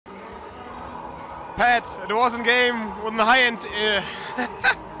Pat, it was a game with a high end.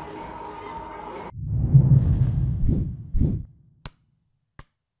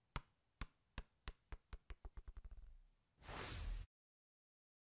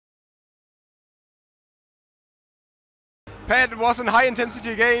 Pat, it was a high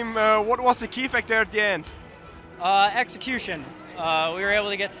intensity game. What was the key factor at the end? Execution. We were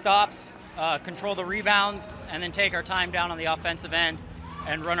able to get stops, control the rebounds, and then take our time down on the offensive end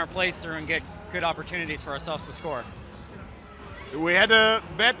and run our plays through and get good opportunities for ourselves to score. So we had a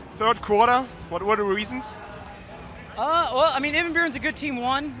bad third quarter. What were the reasons? Well, I mean, Ibbenbüren's a good team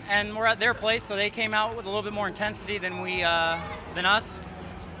won, and we're at their place, so they came out with a little bit more intensity than us.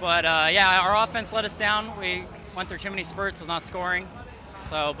 But yeah, our offense let us down. We went through too many spurts with not scoring.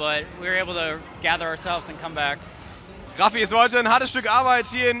 So, but we were able to gather ourselves and come back. Raffi, es war heute ein hartes Stück Arbeit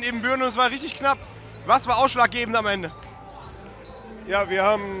hier in Ibbenbüren und es war richtig knapp. Was war ausschlaggebend am Ende? Ja, wir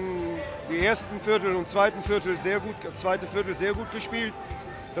haben die ersten Viertel und zweiten Viertel das zweite Viertel sehr gut gespielt.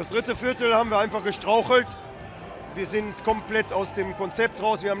 Das dritte Viertel haben wir einfach gestrauchelt. Wir sind komplett aus dem Konzept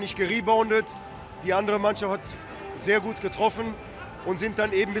raus, wir haben nicht gereboundet. Die andere Mannschaft hat sehr gut getroffen und sind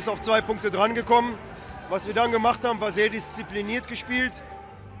dann eben bis auf 2 Punkte drangekommen. Was wir dann gemacht haben, war sehr diszipliniert gespielt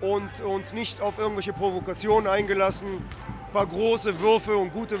und uns nicht auf irgendwelche Provokationen eingelassen. Ein paar große Würfe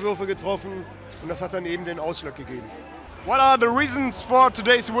und gute Würfe getroffen und das hat dann eben den Ausschlag gegeben. What are the reasons for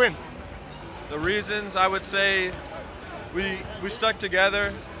today's win? The reasons, I would say, we stuck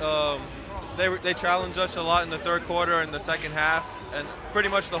together. They challenged us a lot in the third quarter and the second half, and pretty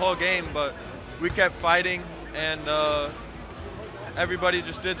much the whole game. But we kept fighting, and everybody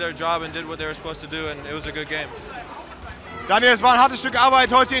just did their job and did what they were supposed to do, and it was a good game. Daniel, es war ein hartes Stück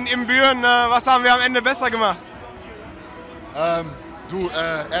Arbeit heute in Ibbenbüren. Was haben wir am Ende besser gemacht?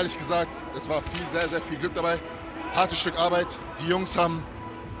 Ehrlich gesagt, es war sehr, sehr viel Glück dabei. Hartes Stück Arbeit. Die Jungs haben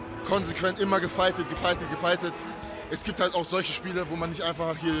konsequent immer gefightet. Es gibt halt auch solche Spiele, wo man nicht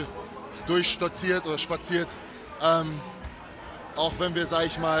einfach hier durchstolziert oder spaziert. Auch wenn wir, sage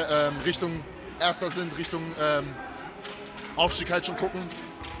ich mal, Richtung Erster sind, Richtung Aufstieg halt schon gucken.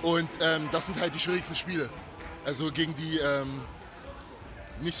 Und das sind halt die schwierigsten Spiele. Also gegen die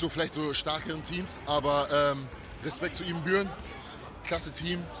nicht so vielleicht so starkeren Teams, aber Respekt zu Ibbenbüren, klasse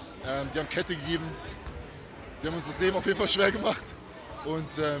Team. Die haben Kette gegeben. Die haben uns das Leben auf jeden Fall schwer gemacht.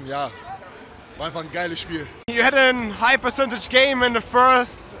 Und ja, war einfach ein geiles Spiel. You had a high percentage game in the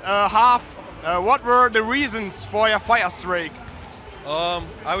first half. What were the reasons for your fire streak?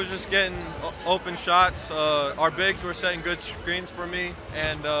 I was just getting open shots. Our bigs were setting good screens for me,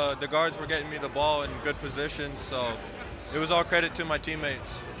 and the guards were getting me the ball in good positions. So it was all credit to my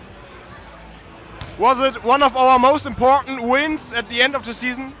teammates. Was it one of our most important wins at the end of the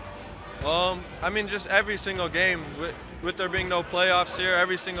season? I mean, just every single game. With there being no playoffs here,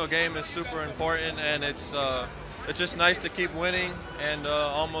 every single game is super important, and it's just nice to keep winning and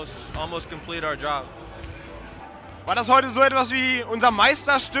almost complete our job. War das heute so etwas wie unser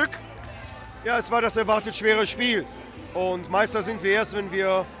Meisterstück? Ja, es war das erwartet schwere Spiel. Und Meister sind wir erst, wenn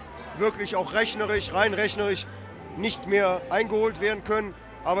wir wirklich auch rein rechnerisch nicht mehr eingeholt werden können.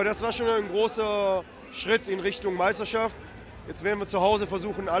 Aber das war schon ein großer Schritt in Richtung Meisterschaft. Jetzt werden wir zu Hause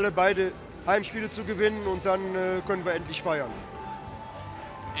versuchen, beide Heimspiele zu gewinnen und dann können wir endlich feiern.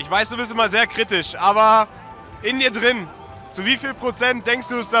 Ich weiß, du bist immer sehr kritisch, aber in dir drin, zu wie viel Prozent denkst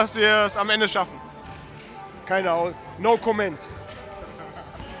du, dass wir es am Ende schaffen? Keine Ahnung, no comment.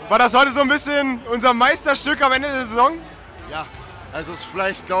 War das heute so ein bisschen unser Meisterstück am Ende der Saison? Ja, also es ist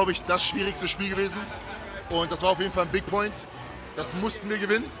vielleicht, glaube ich, das schwierigste Spiel gewesen. Und das war auf jeden Fall ein Big Point. Das mussten wir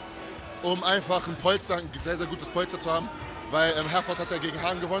gewinnen, um einfach ein sehr, sehr gutes Polster zu haben. Weil Herford hat ja gegen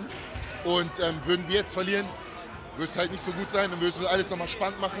Hagen gewonnen. Und würden wir jetzt verlieren, würde es halt nicht so gut sein. Dann würde es alles nochmal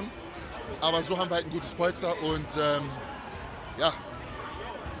spannend machen. Aber so haben wir halt ein gutes Polster und ja,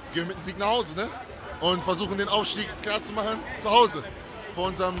 gehen mit dem Sieg nach Hause, ne? Und versuchen den Aufstieg klar zu machen zu Hause vor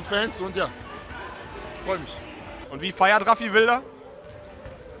unseren Fans und ja, freue mich. Und wie feiert Raffi Wilder?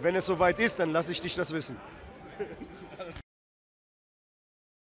 Wenn es soweit ist, dann lasse ich dich das wissen.